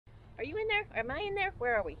Are you in there? Am I in there?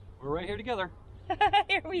 Where are we? We're right here together.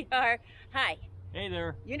 Here we are. Hi. Hey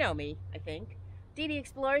there. You know me, I think. DD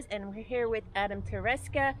Explores, and we're here with Adam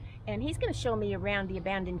Tereska, and he's going to show me around the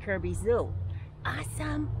abandoned Kirby Zoo.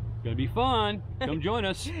 Awesome. Gonna be fun. Come join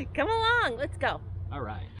us. Come along. Let's go. All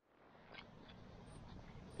right.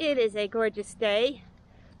 It is a gorgeous day.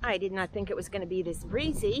 I did not think it was going to be this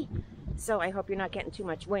breezy, so I hope you're not getting too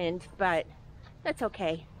much wind, but that's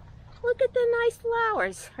okay. Look at the nice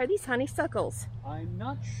flowers. Are these honeysuckles? I'm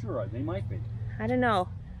not sure. They might be. I don't know,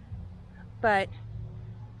 but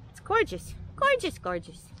it's gorgeous. Gorgeous,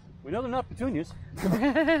 gorgeous. We know they're not petunias.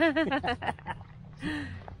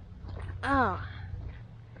 Oh,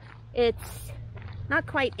 it's not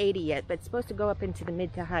quite 80 yet, but it's supposed to go up into the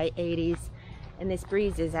mid to high 80s. And this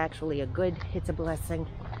breeze is actually it's a blessing.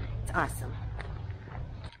 It's awesome.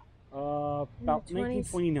 About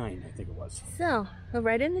 1929, I think it was. So,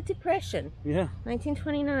 right in the Depression. Yeah.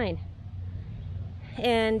 1929.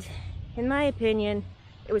 And in my opinion,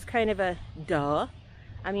 it was kind of a duh.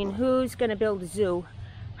 I mean, who's going to build a zoo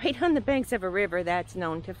right on the banks of a river that's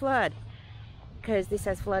known to flood? Because this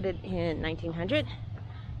has flooded in 1900,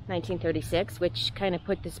 1936, which kind of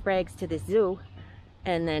put the Spragues to the zoo.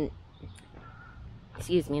 And then,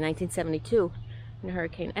 excuse me, 1972, when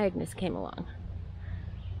Hurricane Agnes came along.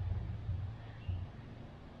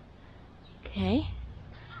 Okay.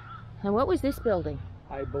 Now, what was this building?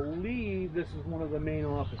 I believe this is one of the main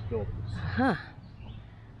office buildings. Huh.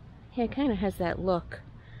 Yeah, it kind of has that look.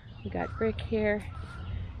 We got brick here.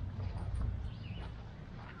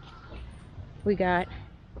 We got,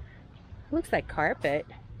 looks like carpet.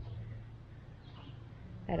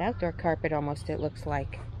 That outdoor carpet almost, it looks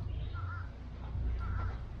like.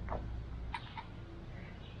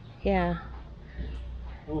 Yeah.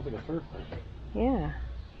 Almost like a surf thing. Yeah.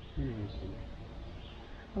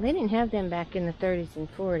 Well, they didn't have them back in the 30s and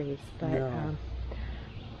 40s, but no.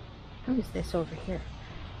 What is this over here?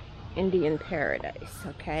 Indian Paradise,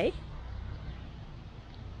 okay.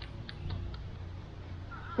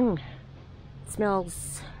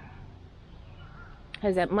 Smells,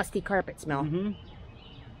 has that musty carpet smell. Mm-hmm.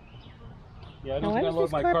 Yeah, I don't think I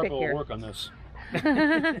load my carpet will work on this.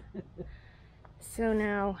 So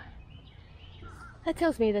now, that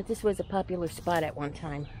tells me that this was a popular spot at one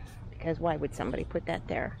time. Because why would somebody put that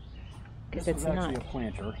there? Because it's not. This was actually a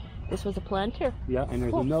planter. This was a planter? Yeah, and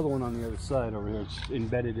there's another one on the other side over here. It's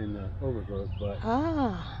embedded in the overgrowth, but...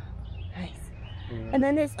 Ah, nice. Yeah. And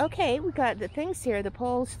then there's, okay, we got the things here, the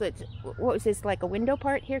poles that, what was this, like a window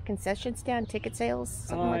part here? Concession stand, ticket sales,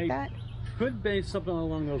 something like that? Could be something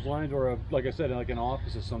along those lines, or like I said, like an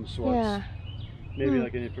office of some sort. Yeah. Maybe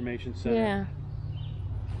like an information center. Yeah.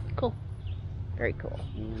 Cool. Very cool.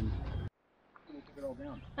 Took it all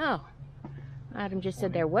down. Oh. Adam just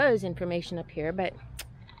said there was information up here, but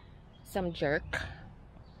some jerk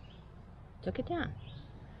took it down.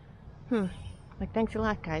 Like, thanks a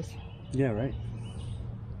lot, guys. Yeah, right.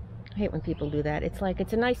 I hate when people do that. It's like,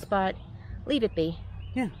 it's a nice spot. Leave it be.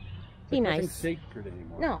 Yeah. Be nice. Nothing sacred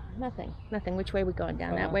anymore. No, nothing. Nothing. Which way we going?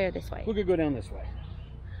 Down that way or this way? We could go down this way.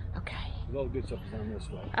 Okay. All the good stuff is down this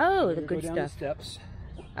way. Oh, the good go down stuff. The steps.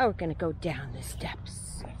 Oh, we're gonna go down the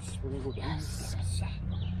steps. Yes, we're gonna go down the steps.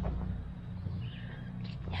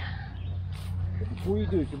 Yeah. But before you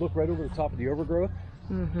do, if you look right over the top of the overgrowth,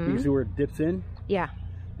 Mm-hmm. you see where it dips in? Yeah.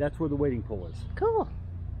 That's where the wading pool is. Cool.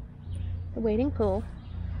 The wading pool.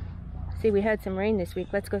 See, we had some rain this week.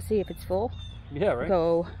 Let's go see if it's full. Yeah, right.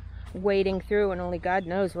 Go wading through, and only God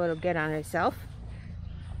knows what it'll get on itself.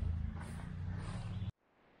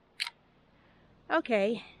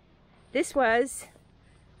 Okay, this was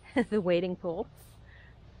the wading pool.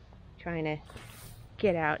 Trying to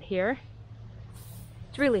get out here.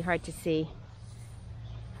 It's really hard to see,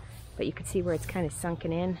 but you can see where it's kind of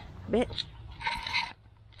sunken in a bit.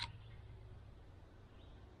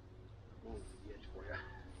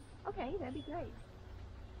 Okay, that'd be great.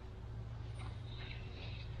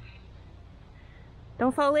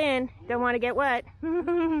 Don't fall in. Don't want to get wet.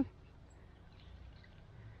 You'll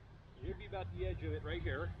be about the edge of it right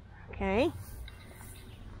here. Okay.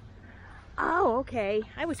 Oh, okay.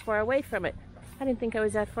 I was far away from it. I didn't think I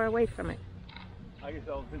was that far away from it. I guess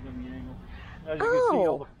I'll depend on the angle. As you can see,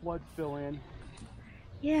 all the floods fill in.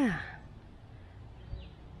 Yeah.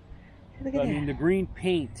 Look at that. I mean, the green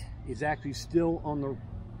paint is actually still on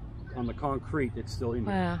the concrete. It's still in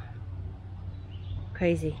here. Wow.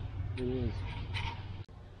 Crazy. It is.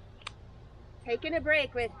 Taking a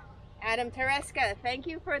break with Adam Tereska. Thank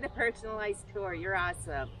you for the personalized tour. You're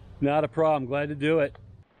awesome. Not a problem. Glad to do it.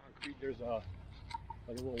 There's a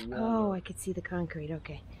little wall. Oh, I could see the concrete.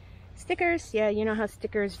 Okay. Stickers. Yeah, you know how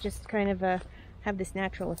stickers just kind of have this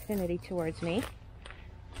natural affinity towards me.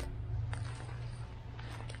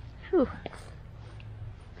 Whew.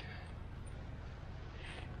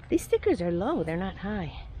 These stickers are low, they're not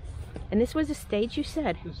high. And this was a stage, you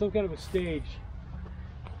said? There's some kind of a stage.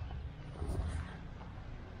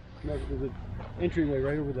 There's an entryway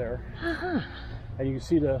right over there. Uh-huh. And you can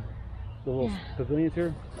see the little pavilions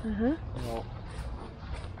here. Uh-huh. Well,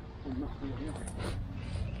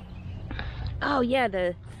 oh yeah,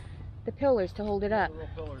 the pillars to hold it up. the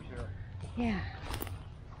little pillars here. Yeah.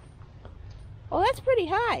 Oh, that's pretty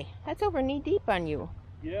high. That's over knee deep on you.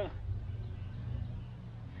 Yeah.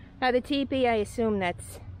 Now the teepee, I assume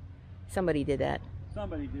that's somebody did that.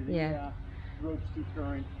 Somebody did it. Yeah. The road's too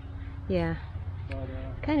current. Yeah. But,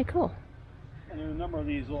 kind of cool. and there's a number of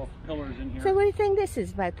these little pillars in here. So what do you think this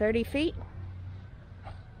is? About 30 feet?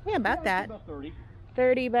 Yeah, about that. About 30.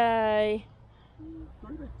 30 by...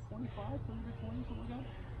 30 by 25, 30 by 20, something like that.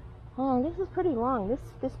 Oh, this is pretty long.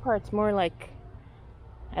 This part's more like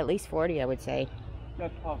at least 40, I would say.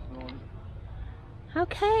 That's a possibility.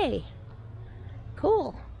 Okay.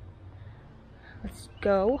 Cool. Let's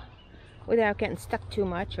go without getting stuck too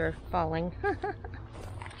much or falling.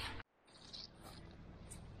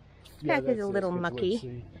 Path is a little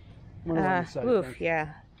mucky. Oof,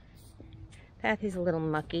 yeah. Path is a little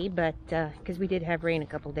mucky, but because we did have rain a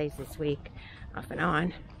couple days this week, off and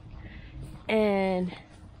on. And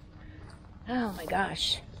oh my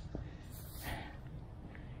gosh.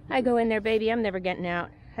 I go in there, baby. I'm never getting out.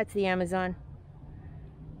 That's the Amazon.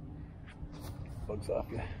 Bugs off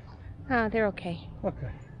you. Oh, they're okay. Okay.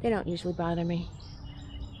 They don't usually bother me.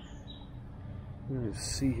 I'm going to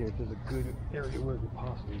see here if there's a good area where we can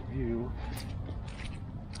possibly view.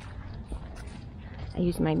 I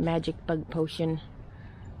use my magic bug potion,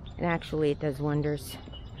 and actually it does wonders.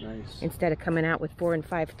 Nice. Instead of coming out with 4 and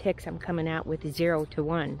 5 ticks, I'm coming out with 0 to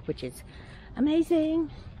 1, which is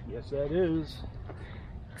amazing. Yes, that is.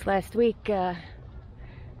 Last week on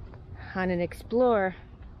an Explorer,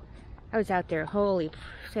 I was out there,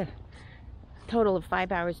 total of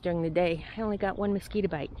 5 hours during the day. I only got 1 mosquito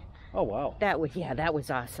bite. Oh wow. That was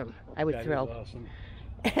awesome. I was thrilled. That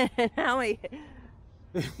is awesome. How many?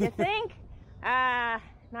 You think?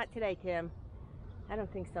 Not today, Tim. I don't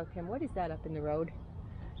think so, Tim. What is that up in the road?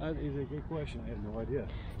 That is a good question. I have no idea.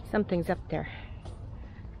 Something's up there.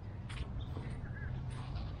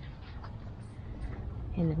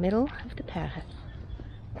 In the middle of the path.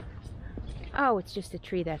 Oh, it's just a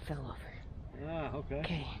tree that fell over. Ah, okay.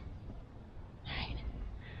 Okay. Right.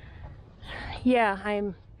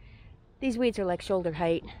 Yeah, these weeds are like shoulder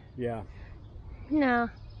height. Yeah. No.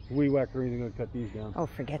 Weed whacker ain't gonna cut these down. Oh,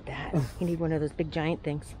 forget that. You need one of those big giant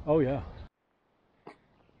things. Oh yeah.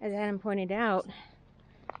 As Adam pointed out,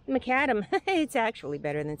 macadam, it's actually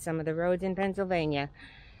better than some of the roads in Pennsylvania.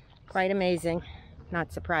 Quite amazing.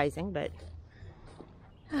 Not surprising, but...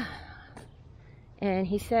 And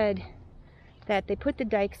he said that they put the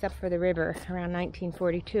dikes up for the river around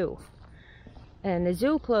 1942. And the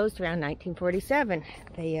zoo closed around 1947.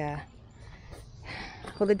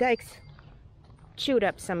 Well, the dikes chewed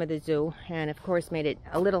up some of the zoo and, of course, made it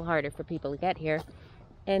a little harder for people to get here.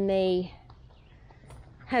 And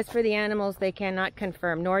as for the animals, they cannot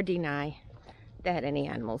confirm nor deny that any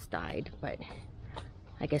animals died. But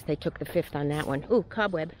I guess they took the fifth on that one. Ooh,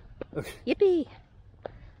 cobweb. Yippee!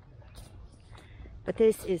 But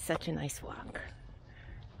this is such a nice walk.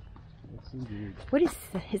 Yes, indeed. What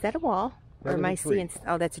is that a wall? That or am I is a tree. seeing?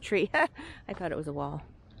 Oh, that's a tree. I thought it was a wall.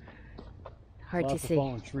 Hard Lots to see. of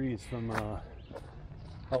fallen trees from all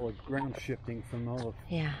the ground shifting from all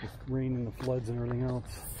the rain and the floods and everything else.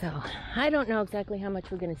 So I don't know exactly how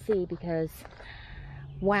much we're going to see because,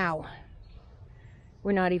 wow,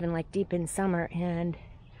 we're not even like deep in summer, and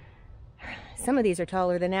some of these are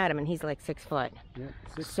taller than Adam, and he's like 6 foot. Yep,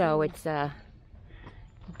 6 So feet. it's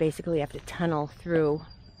basically have to tunnel through,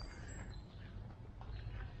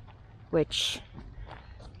 which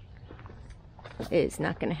is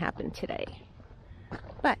not going to happen today.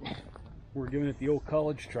 But we're giving it the old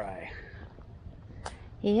college try.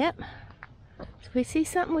 yep. If we see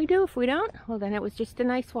something, we do. If we don't, well, then it was just a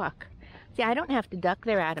nice walk. See, I don't have to duck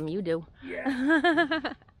there, Adam. You do.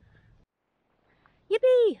 Yeah.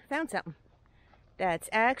 Yippee! Found something. That's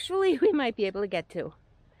actually we might be able to get to.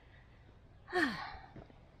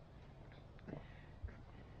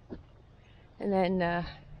 And then,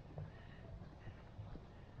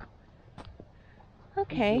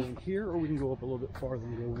 okay. We can go in here, or we can go up a little bit farther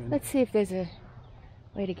and go in. Let's see if there's a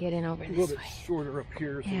way to get in over A this little bit way. shorter up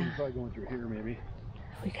here, so we Yeah. can probably go in through here maybe.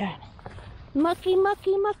 We got mucky,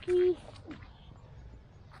 mucky, mucky.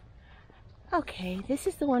 Okay, this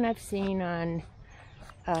is the one I've seen on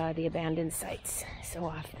the abandoned sites so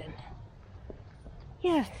often.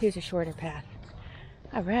 Yeah, here's a shorter path.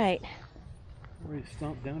 All right. Already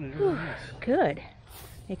stomped down and everything else. Good.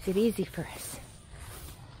 Makes it easy for us.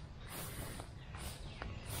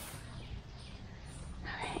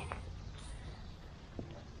 All right.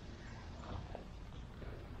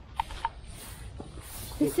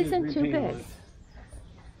 This isn't too big.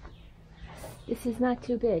 This is not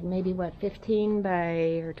too big. Maybe what, 15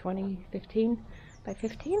 by, or 20, 15 by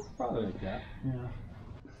 15? Probably like that. Yeah.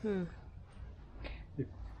 Hmm. If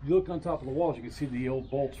you look on top of the walls, you can see the old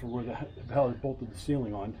bolts for where how they bolted the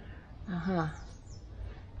ceiling on. Uh-huh.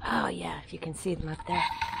 Oh yeah, if you can see them up there.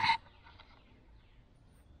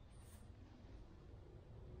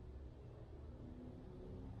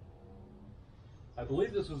 I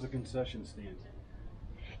believe this was a concession stand.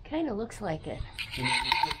 Kind of looks like it. And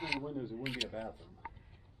if the windows, it wouldn't be a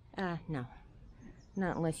bathroom. No.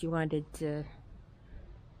 Not unless you wanted to,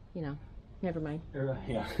 you know, never mind.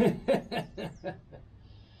 Yeah.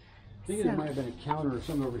 I think it might have been a counter or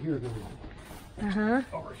something over here. Uh-huh.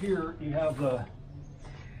 Over here, you have the,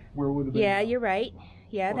 where would have been. Yeah, you're right.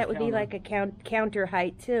 Yeah, that would be like a counter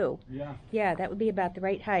height, too. Yeah. Yeah, that would be about the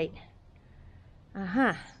right height.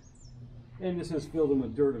 Uh-huh. And this is filled in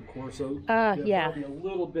with dirt, of course, so yeah. Probably a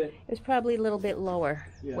little bit. It was probably a little bit lower,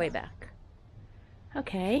 Yeah. way back.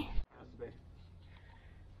 Okay.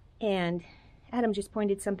 And Adam just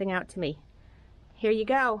pointed something out to me. Here you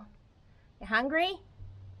go. You hungry?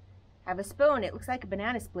 Have a spoon. It looks like a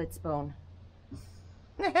banana split spoon.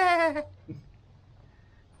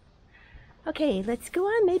 Okay, let's go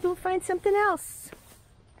on. Maybe we'll find something else.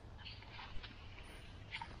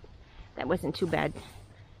 That wasn't too bad.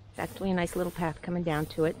 It's actually a nice little path coming down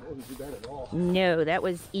to it. That wasn't too bad at all. No, that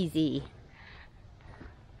was easy.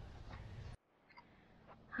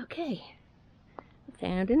 Okay.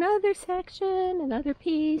 Found another section, another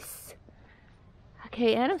piece.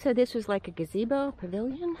 Okay, Adam said this was like a gazebo,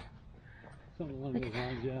 pavilion. Something along those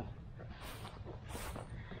lines, yeah.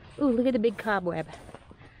 Ooh, look at the big cobweb.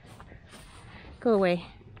 Go away.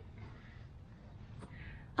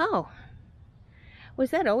 Oh. Was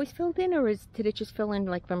that always filled in, or did it just fill in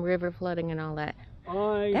like from river flooding and all that?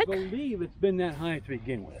 I believe it's been that high to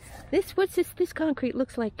begin with. What's this? This concrete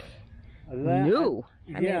looks like new.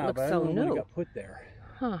 I mean, it looks but I so don't know when new. it got put there.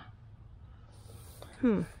 Huh.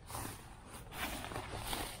 Hmm.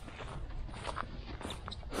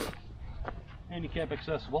 Handicap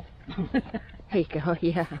accessible. There you go,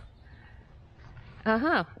 yeah.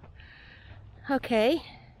 Uh-huh. Okay.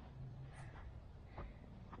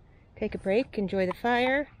 Take a break, enjoy the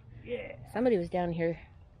fire. Yeah. Somebody was down here.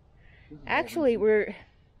 Actually, we're,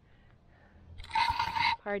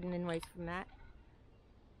 pardon the noise from that,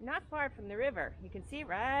 not far from the river. You can see it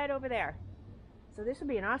right over there. So this would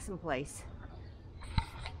be an awesome place.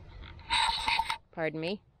 Pardon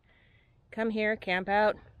me. Come here, camp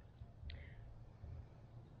out.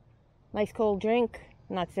 Nice cold drink.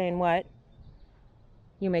 I'm not saying what.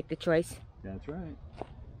 You make the choice. That's right.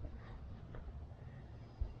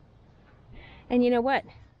 And you know what?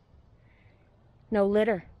 No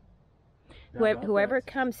litter. Whoever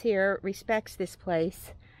comes here respects this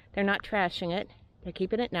place. They're not trashing it. They're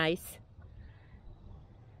keeping it nice.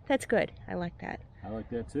 That's good. I like that. I like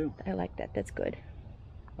that too. I like that. That's good.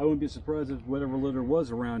 I wouldn't be surprised if whatever litter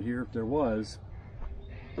was around here, if there was,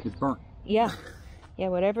 it's burnt. Yeah. Yeah,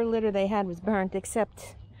 whatever litter they had was burnt,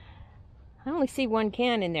 except I only see one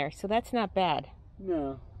can in there, so that's not bad.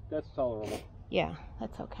 No, that's tolerable. Yeah,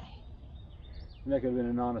 that's okay. And that could have been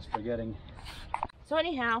an honest forgetting. So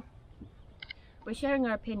anyhow, we're sharing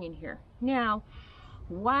our opinion here. Now,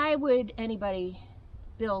 why would anybody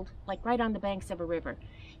build like right on the banks of a river?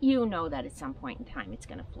 You know that at some point in time it's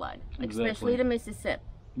going to flood, especially the Mississippi.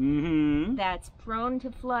 Mm-hmm. That's prone to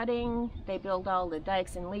flooding. They build all the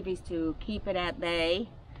dikes and levees to keep it at bay.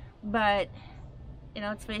 But, you know,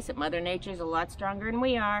 let's face it, Mother Nature's a lot stronger than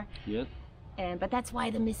we are. Yep. But that's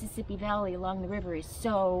why the Mississippi Valley along the river is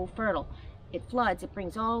so fertile. It floods, it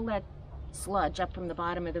brings all that sludge up from the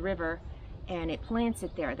bottom of the river, and it plants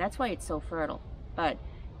it there. That's why it's so fertile. But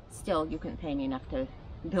still, you couldn't pay me enough to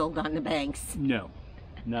build on the banks. No,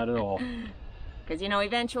 not at all. Because, you know,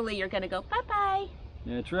 eventually you're going to go, bye-bye.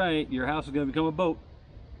 That's right. Your house is going to become a boat.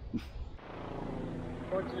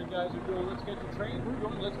 Fortunately, guys are doing, let's catch a train. We're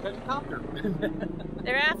going, let's catch a copter.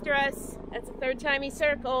 They're after us. That's the third time he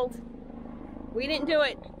circled. We didn't do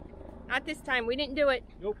it. Not this time. We didn't do it.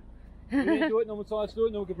 Nope. We didn't do it. No one saw us do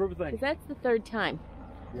it. No one could prove a thing. That's the third time.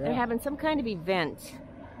 Yeah. They're having some kind of event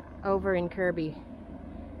over in Kirby.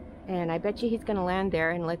 And I bet you he's going to land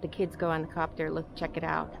there and let the kids go on the copter, check it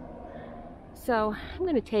out. So I'm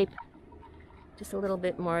going to tape Just a little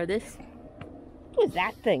bit more of this. What was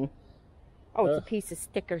that thing? Oh, it's a piece of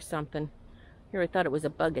stick or something. Here, I thought it was a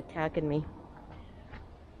bug attacking me.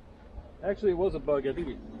 Actually, it was a bug. I think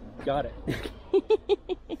he got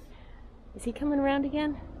it. Is he coming around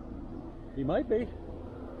again? He might be.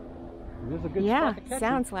 There's a good yeah, spot to catch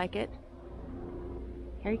sounds him. like it.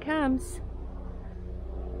 Here he comes.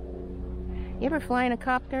 You ever fly in a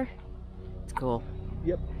copter? It's cool.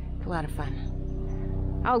 Yep. It's a lot of fun.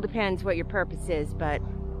 All depends what your purpose is, but...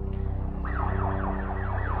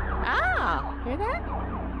 Ah! Hear that?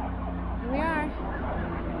 Here we are.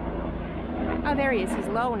 Oh, there he is. He's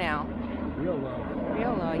low now. Real low.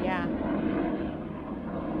 Real low, yeah.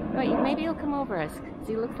 But maybe he'll come over us, 'cause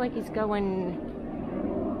he looks like he's going...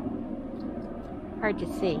 hard to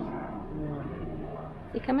see. Yeah.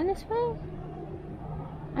 Is he coming this way?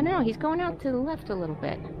 I know, he's going out to the left a little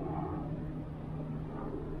bit.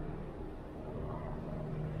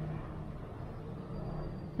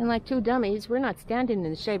 And like two dummies, we're not standing in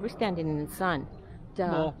the shade, we're standing in the sun. Duh.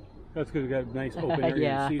 Well, that's because we got a nice open area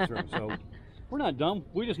Yeah. to see through. So we're not dumb.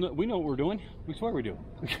 We just know, we know what we're doing. We swear we do.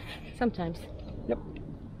 Sometimes. Yep.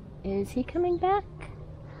 Is he coming back?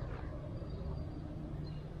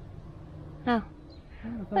 Oh.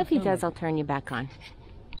 Well, if he does, I'll turn you back on.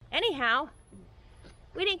 Anyhow,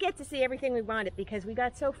 we didn't get to see everything we wanted because we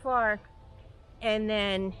got so far and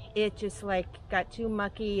then it just like got too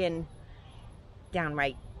mucky and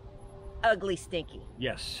downright ugly stinky.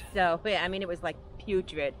 Yes. So, yeah, I mean, it was like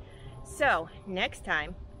putrid. So, next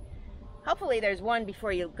time, hopefully there's one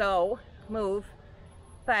before you go, move.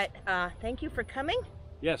 But thank you for coming.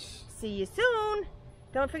 Yes. See you soon.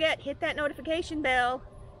 Don't forget, hit that notification bell.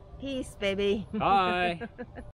 Peace, baby. Bye.